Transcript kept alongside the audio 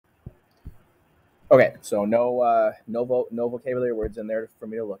Okay, so no vocabulary words in there for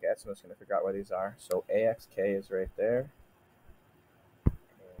me to look at, so I'm just going to figure out where these are. So AXK is right there, and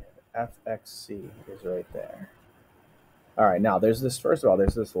FXC is right there. All right, now there's this. First of all,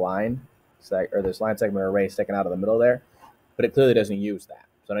 there's this line, this line segment array sticking out of the middle there, but it clearly doesn't use that,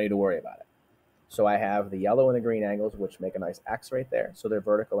 so I don't need to worry about it. So I have the yellow and the green angles, which make a nice X right there. So they're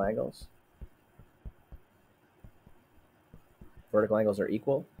vertical angles. Vertical angles are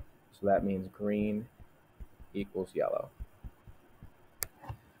equal, so that means green equals yellow.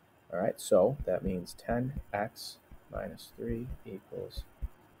 All right, so that means 10x minus 3 equals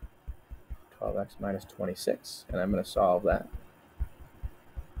 12x minus 26, and I'm going to solve that.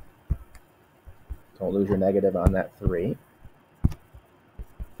 Don't lose your negative on that 3.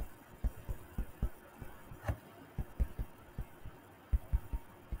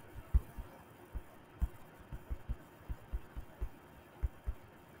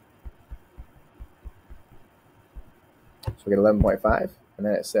 So we get 11.5, and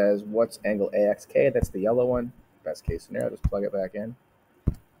then it says, what's angle AXK? That's the yellow one. Best case scenario, just plug it back in.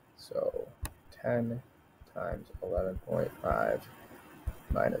 So 10 times 11.5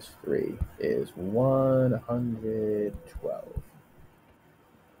 minus 3 is 112.